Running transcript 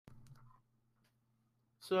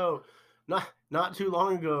So, not too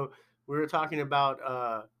long ago, we were talking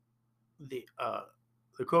about the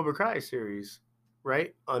Cobra Kai series,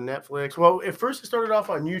 right, on Netflix. Well, at first it started off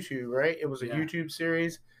on YouTube, right? It was a YouTube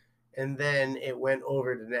series, and then it went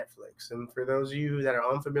over to Netflix. And for those of you that are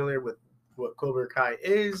unfamiliar with what Cobra Kai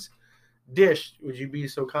is, Dish, would you be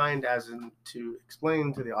so kind as to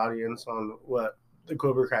explain to the audience on what the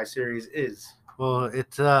Cobra Kai series is? Well,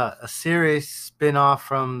 it's a series spin-off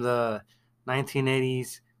from the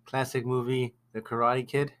 1980s classic movie, The Karate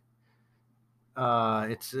Kid.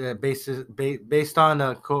 It's based on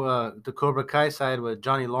the Cobra Kai side with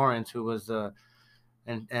Johnny Lawrence, who was an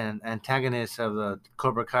antagonist of the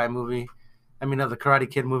Cobra Kai movie. I mean, of the Karate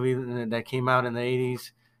Kid movie that came out in the 80s.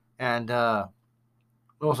 And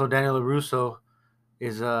also Daniel LaRusso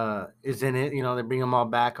is in it. You know, they bring them all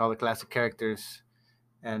back, all the classic characters.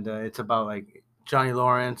 And it's about like Johnny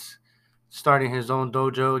Lawrence starting his own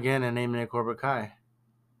dojo again and naming it Cobra Kai.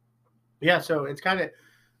 Yeah, so it's kind of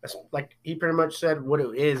like he pretty much said what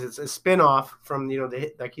it is. It's a spin-off from, the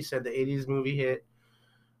hit, like he said, the 80s movie hit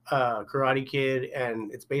Karate Kid, and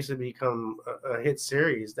it's basically become a hit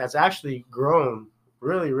series that's actually grown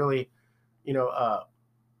really, really,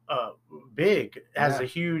 big. It has a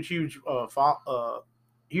huge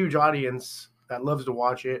audience that loves to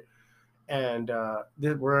watch it. And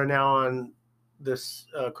we're now on this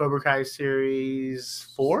Cobra Kai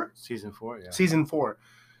series 4? Season 4, yeah. Season 4.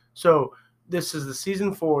 So this is the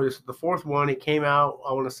season 4. This is the 4th one. It came out,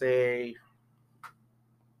 I want to say,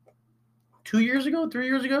 2 years ago, 3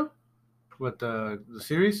 years ago. What, the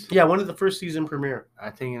series? Yeah, when did the first season premiere? I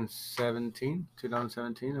think in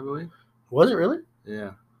 2017, I believe. Was it really?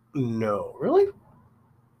 Yeah. No, really?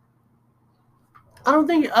 I don't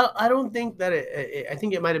think that it I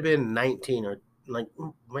think it might have been 19 or like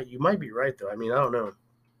you might be right though. I mean, I don't know.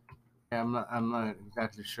 Yeah, I'm not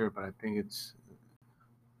exactly sure, but I think it's.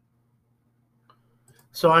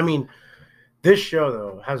 So I mean, this show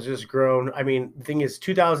though has just grown. I mean, the thing is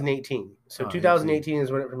 2018. So 2018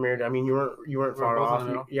 is when it premiered. I mean, you weren't far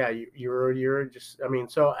off. You were just. I mean,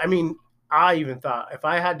 so I mean, I even thought if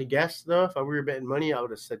I had to guess though, if we were betting money, I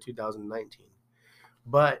would have said 2019.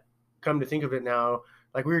 But come to think of it now,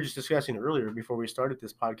 like we were just discussing earlier before we started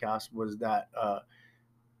this podcast, was that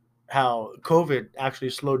how COVID actually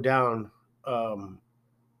slowed down the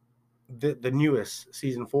newest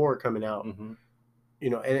season 4 coming out. Mm-hmm.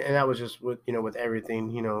 And that was just with with everything,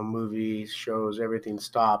 movies, shows, everything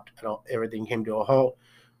stopped. Everything came to a halt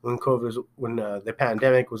when the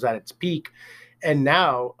pandemic was at its peak. And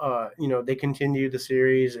now, they continue the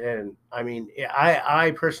series, and I mean,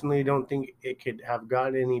 I personally don't think it could have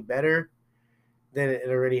gotten any better than it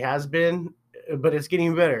already has been, but it's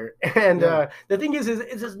getting better. And the thing is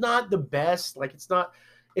it's not the best. Like, I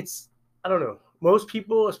don't know. Most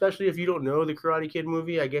people, especially if you don't know the Karate Kid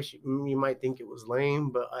movie, I guess you might think it was lame,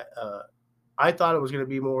 but I thought it was going to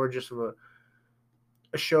be more just of a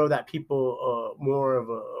show that people more of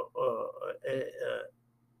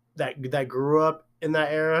that grew up in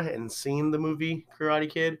that era and seen the movie Karate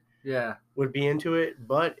Kid, would be into it.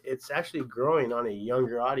 But it's actually growing on a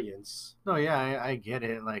younger audience. No, yeah, I get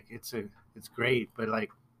it. Like it's great, but like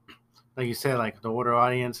you said, like the older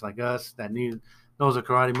audience, like us, that knows the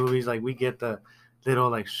karate movies, like we get the little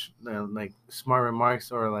like smart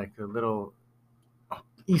remarks or like the little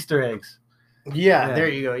Easter eggs. Yeah, there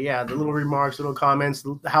you go. Yeah, the little remarks, little comments,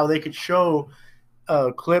 how they could show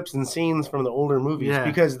clips and scenes from the older movies,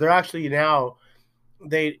 because they're actually now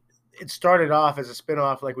it started off as a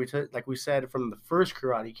spinoff, like we said, from the first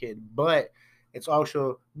Karate Kid, but it's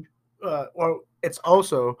also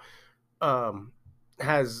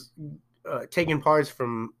has taken parts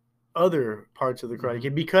from other parts of the Karate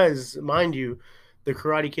Kid, because mind you, the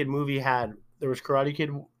Karate Kid movie there was Karate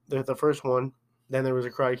Kid, the first one, then there was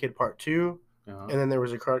a Karate Kid Part 2, and then there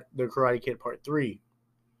was the Karate Kid Part 3.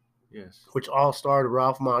 Yes. Which all starred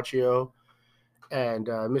Ralph Macchio and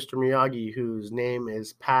Mr. Miyagi, whose name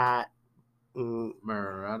is Pat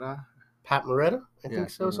Moretta. Pat Moretta, I think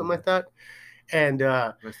so, something like that. And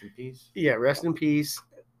rest in peace. Yeah, rest in peace.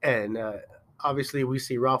 And obviously, we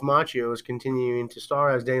see Ralph Macchio is continuing to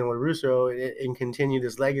star as Daniel LaRusso and continue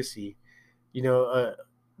this legacy, that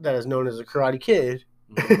is known as the Karate Kid,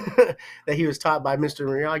 that he was taught by Mr.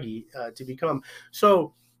 Miyagi to become.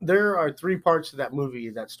 So there are 3 parts to that movie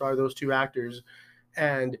that star those 2 actors,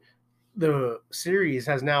 and the series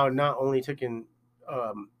has now not only taken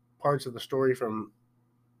parts of the story from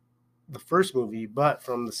the first movie, but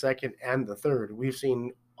from the second and the third. We've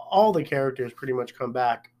seen all the characters pretty much come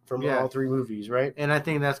back from all 3 movies, right? And I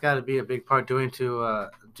think that's got to be a big part due to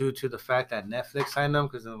the fact that Netflix signed them,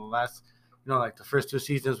 because in the last, like the first 2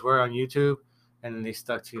 seasons were on YouTube, and then they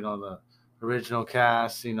stuck to the original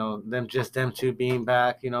cast. Them two being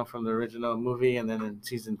back. From the original movie, and then in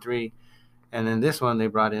season 3, and then this one they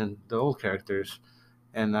brought in the old characters,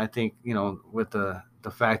 and I think with the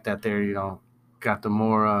fact that they're got the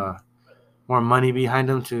more money behind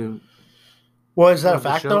them to Well, is that a the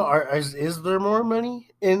fact though? show. Is there more money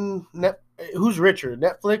in net? Who's richer,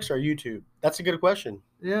 Netflix or YouTube? That's a good question.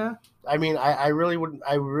 Yeah, I mean, I really wouldn't.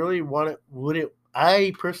 I really want it. Would it?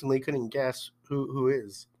 I personally couldn't guess who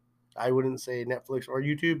is. I wouldn't say Netflix or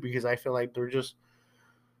YouTube because I feel like they're just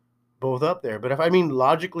both up there. But if I mean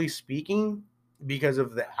logically speaking, because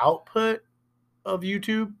of the output of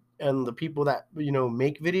YouTube and the people that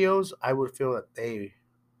make videos, I would feel that they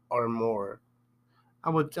are more I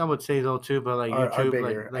would say so too, but like are YouTube, like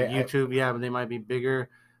bigger. like YouTube, yeah, but they might be bigger,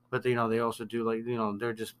 but they also do like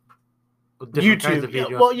they're just different kinds YouTube, of yeah.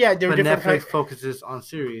 videos. Well, yeah, they're But different Netflix kind. focuses on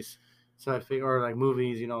series, so I think, or like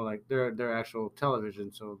movies, like their actual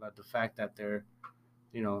television. So that the fact that they're,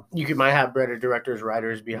 You might have better directors,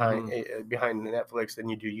 writers mhm. behind Netflix than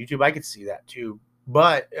you do YouTube. I could see that too.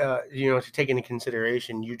 But to take into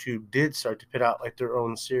consideration, YouTube did start to put out like their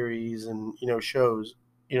own series and shows,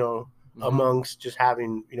 Mhm. amongst just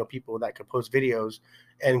having people that could post videos,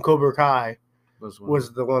 and Cobra Kai Was one.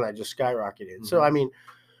 was the one that just skyrocketed. So Mhm. I mean,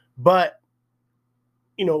 but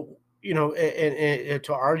and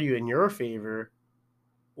to argue in your favor,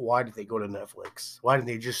 why did they go to Netflix? Why didn't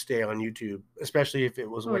they just stay on YouTube? Especially if it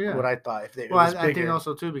was Oh yeah. what I thought, if it Well, was I think bigger.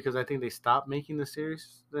 also too because I think they stopped making the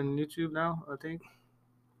series on YouTube now. I think,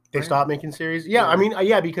 They right? stopped making series. Yeah, I Yeah, mean,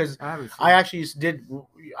 yeah, because I haven't seen I it. actually did.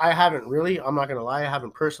 I haven't really. I'm not gonna lie. I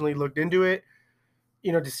haven't personally looked into it,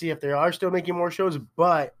 to see if they are still making more shows.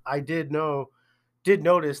 But I did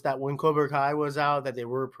notice that when Cobra Kai was out, that they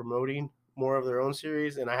were promoting more of their own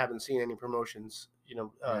series, and I haven't seen any promotions,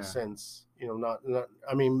 Yeah. since. Not.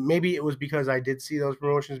 I mean, maybe it was because I did see those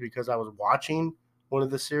promotions because I was watching one of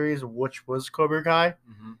the series, which was Cobra Kai.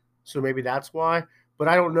 Mm-hmm. So maybe that's why. But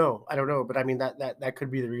I don't know. I don't know. But I mean that could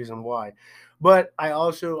be the reason why. But I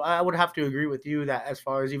would have to agree with you that as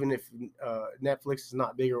far as even if Netflix is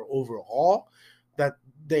not bigger overall, that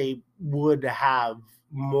they would have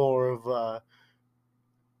more of a,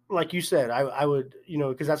 like you said, I would,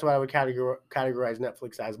 because that's what I would categorize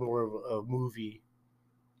Netflix as, more of a movie,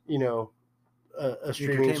 you know, a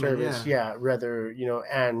streaming Entertainment, service, yeah. yeah, rather,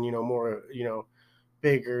 and more,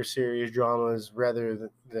 bigger serious dramas rather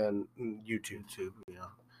than YouTube. YouTube,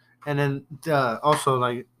 And then also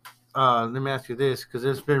like, let me ask you this, because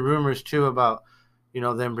there's been rumors too about,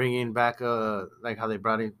 them bringing back like how they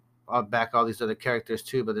brought in back all these other characters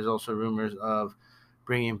too, but there's also rumors of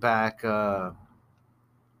bringing back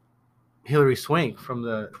Hilary Swank from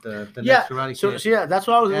the Yeah, next Karate so Kid, so yeah, that's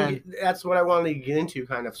what I was gonna and get, that's what I wanted to get into,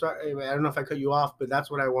 kind of. Sorry, I don't know if I cut you off, but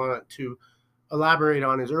that's what I wanted to elaborate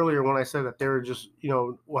on, is earlier when I said that they were just,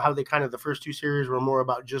 how they kind of, the first two series were more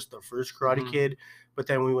about just the first Karate mm-hmm. Kid, but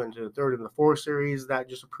then we went to the third and the fourth series that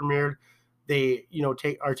just premiered. They,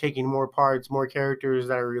 are taking more parts, more characters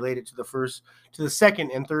that are related to the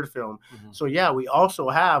second and third film. Mm-hmm. So yeah, we also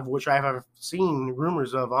have, which I have seen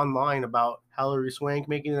rumors of online, about Hilary Swank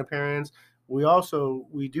making an appearance.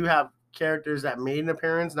 We do have characters that made an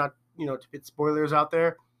appearance, not, to put spoilers out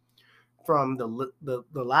there, from the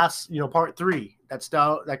last, part 3, that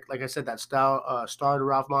style, like I said, that style starred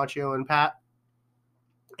Ralph Macchio and Pat,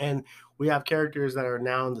 and we have characters that are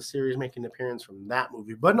now in the series making an appearance from that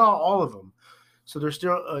movie, but not all of them. So there's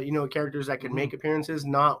still characters that can Mm-hmm. make appearances,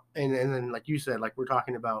 not, and then, like you said, like we're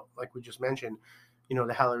talking about, like we just mentioned,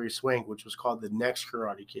 the Hilary Swank, which was called the next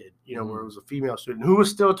Karate Kid, Mm-hmm. where it was a female student who was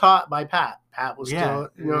still taught by Pat. Pat was Yeah,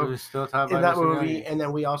 still, it was still taught in by that Mr. movie. Miyagi. And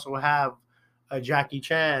then we also have Jackie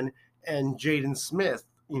Chan and Jaden Smith,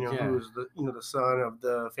 who Yeah, is the son of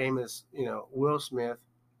the famous, Will Smith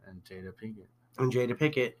and Jada Pinkett. and Jada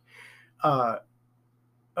Pinkett. Uh,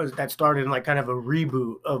 that started in like kind of a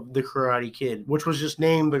reboot of the Karate Kid, which was just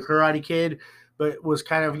named the Karate Kid, but was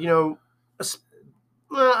kind of, I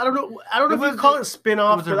don't know. I don't know It if you was call it it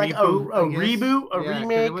spin-off, was a but like reboot, I guess. reboot, a Yeah, because it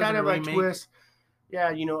remake, was kind a of like remake. twist.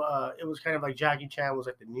 Yeah, it was kind of like Jackie Chan was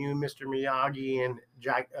like the new Mr. Miyagi, and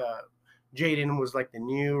Jaden was like the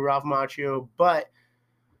new Ralph Macchio. But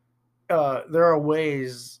there are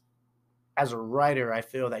ways, as a writer, I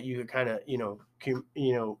feel that you could kind of,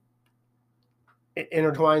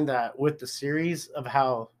 intertwine that with the series of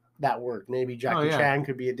how that worked. Maybe Oh Jackie yeah. Chan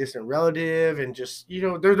could be a distant relative, and just, there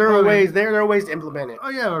Oh, are I mean, ways, there are ways to implement it. oh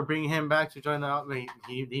yeah, or bring him back to join the army.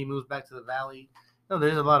 He moves back to the valley. No,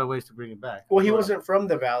 there's a lot of ways to bring it back. Well, Of he course. wasn't from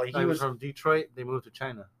the valley. No, He he was was from Detroit. They moved to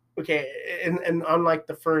China. Okay, and unlike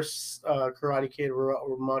the first Karate Kid, where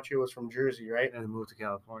Macho was from Jersey, right? and moved to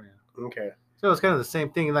California. Okay. So it's kind of the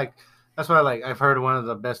same thing. Like that's why like I've heard one of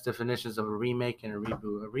the best definitions of a remake and a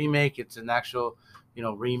reboot. A remake, it's an actual,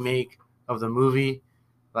 remake of the movie,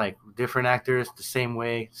 like different actors, the same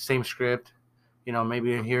way, same script.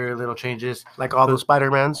 Maybe here little changes. Like all But those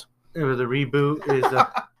Spider-Mans. the reboot is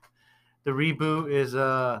the reboot is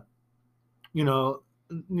you know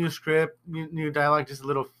new script, new dialogue, just a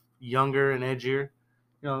little younger and edgier.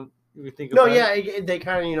 If you think No, about it, yeah, they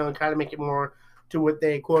kind of kind of make it more to what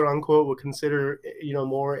they quote unquote would consider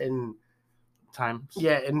more in times.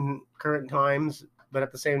 yeah in current times, but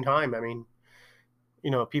at the same time, I mean,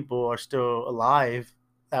 people are still alive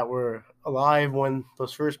that were alive when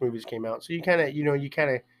those first movies came out. So you kind of, you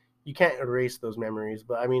can't erase those memories.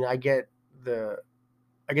 But I mean, the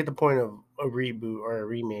I get the point of a reboot or a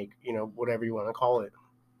remake, whatever you want to call it.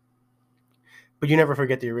 But you never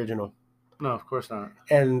forget the original. No, of course not.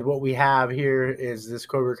 And what we have here is this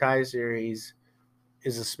Cobra Kai series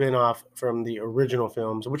is a spin-off from the original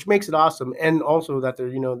films, which makes it awesome. And also that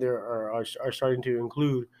are starting to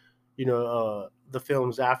include, the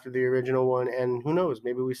films after the original one. And who knows,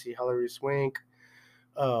 maybe we see Hilary Swank,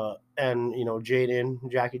 and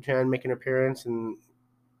Jaden Jackie Chan make an appearance in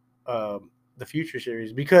the future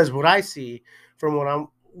series. Because what I see from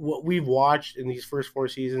what we've watched in these first four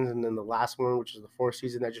seasons, and then the last one, which is the fourth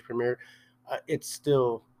season that just premiered, it's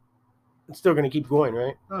still going to keep going,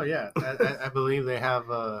 right? Oh yeah, I believe they have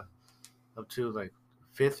up to like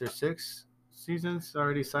fifth or sixth seasons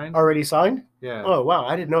already signed. Already signed? Yeah. Oh wow,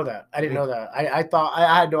 I didn't know that. I didn't think know that. I thought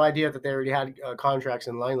I had no idea that they already had contracts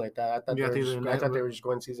in line like that. Yeah, I thought they were just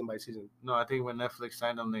going season by season. No, I think when Netflix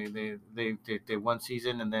signed them, they one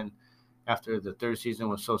season, and then after the third season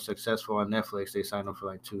was so successful on Netflix, they signed them for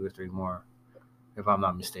like 2 or 3 more, if I'm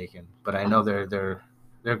not mistaken. But I know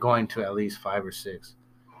they're going to at least 5 or 6.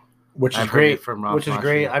 Which is I've heard it great. from Ralph Which is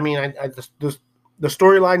great. Macchio. I mean, the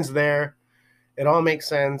storyline's there. It all makes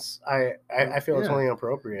sense. I feel it's only They're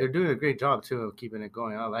appropriate. doing a great job too of keeping it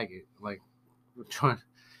going. I like it. Like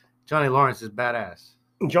Johnny Lawrence is badass.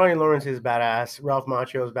 Johnny Lawrence is badass. Ralph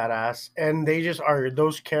Macchio is badass, and they just are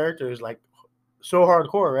those characters like so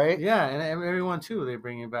hardcore, right? Yeah, and everyone too. They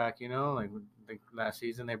bring it back. Like last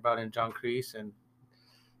season they brought in John Kreese, and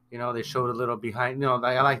they showed a little behind.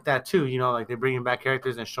 I like that too. Like they're bringing back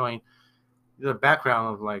characters and showing the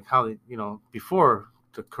background of like how they, before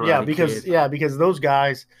the Karate Kid. Yeah, because those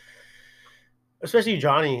guys, especially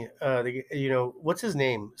Johnny, what's his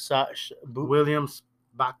name? Williams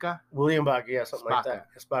Baca. William Bach, yeah, something like that.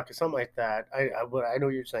 Spaka, something like that. I know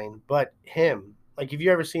what you're saying, but him, like, if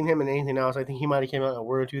you ever seen him in anything else, I think he might have came out in a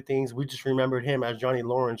word or two things. We just remembered him as Johnny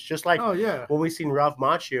Lawrence, just like Oh yeah. when we seen Ralph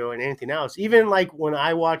Macchio and anything else. Even like when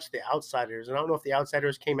I watched The Outsiders, and I don't know if The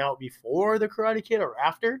Outsiders came out before The Karate Kid or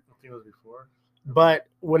after. I think it was before. But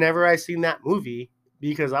whenever I seen that movie,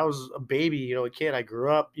 because I was a baby, a kid, I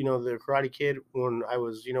grew up, the Karate Kid when I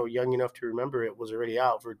was, young enough to remember it was already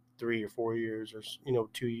out for 3 or 4 years, or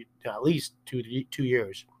at least 2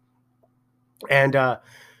 years. And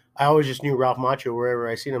I always just knew Ralph Macchio wherever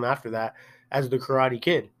I seen him after that as the Karate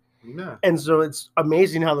Kid. Yeah. And so it's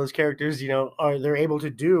amazing how those characters, they're able to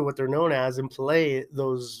do what they're known as and play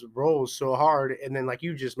those roles so hard. And then, like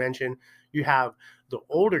you just mentioned, you have the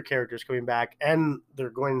older characters coming back and they're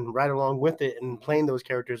going right along with it and playing those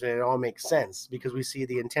characters, and it all makes sense because we see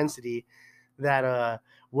the intensity that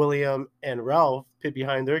William and Ralph put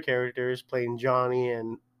behind their characters, playing Johnny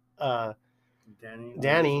and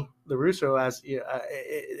Danny LaRusso. As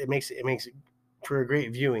it makes it for a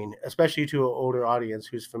great viewing, especially to an older audience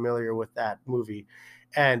who's familiar with that movie.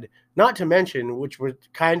 And not to mention, which was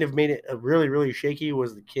kind of made it really, really shaky,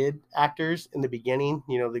 was the kid actors in the beginning.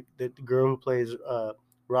 The girl who plays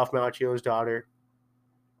Ralph Macchio's daughter.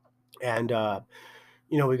 And,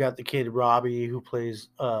 we got the kid Robbie who plays,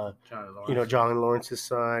 John Lawrence's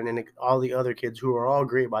son, and all the other kids who are all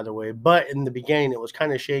great, by the way. But in the beginning, it was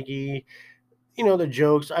kind of shaky. The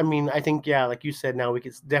jokes. I mean, I think, yeah, like you said, now we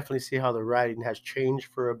can definitely see how the writing has changed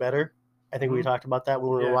for a better. I think we talked about that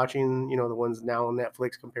when we were watching, the ones now on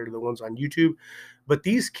Netflix compared to the ones on YouTube. But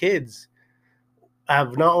these kids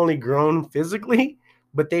have not only grown physically,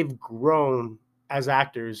 but they've grown as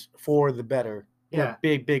actors for the better in a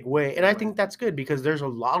big, big way. And I think that's good because there's a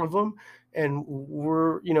lot of them. And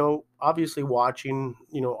we're, obviously watching,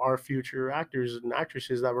 our future actors and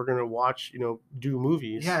actresses that we're going to watch, do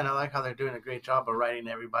movies. Yeah, and I like how they're doing a great job of writing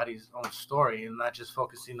everybody's own story and not just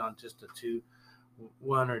focusing on just the two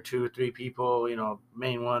one or two or three people,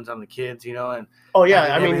 main ones on the kids, and Oh yeah,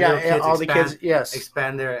 having I mean, every little yeah, kids all the kids, yes,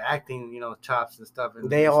 expand their acting, chops and stuff,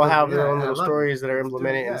 they and all still, have their yeah, own I little love it. stories that are It's doing,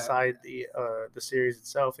 implemented yeah, inside the series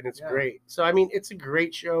itself, and it's yeah, great. So I mean, it's a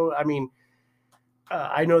great show. I mean,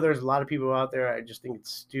 I know there's a lot of people out there. I just think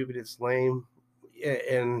it's stupid. It's lame,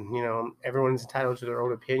 and everyone's entitled to their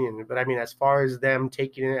own opinion. But I mean, as far as them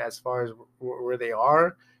taking it, as far as where they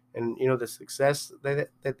are, and the success that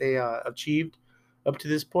they achieved up to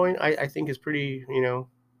this point, I think is pretty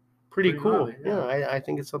pretty cool. gnarly, Yeah, yeah. I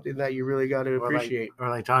think it's something that you really got to appreciate, Or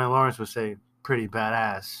like Johnny Lawrence would say, pretty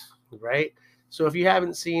badass. right? So if you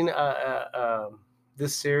haven't seen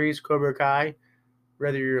this series, Cobra Kai,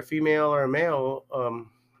 whether you're a female or a male,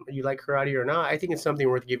 you like karate or not, I think it's something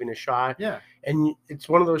worth giving a shot. Yeah. And it's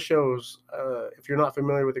one of those shows. If you're not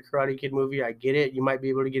familiar with the Karate Kid movie, I get it. You might be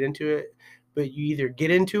able to get into it, but you either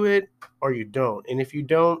get into it or you don't. And if you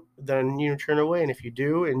don't, then turn away. And if you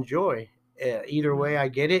do, enjoy. Either way, I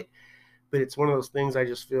get it. But it's one of those things. I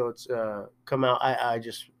just feel it's come out. I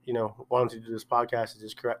just wanted to do this podcast to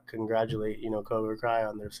just congratulate Cobra Kai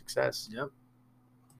on their success. Yep.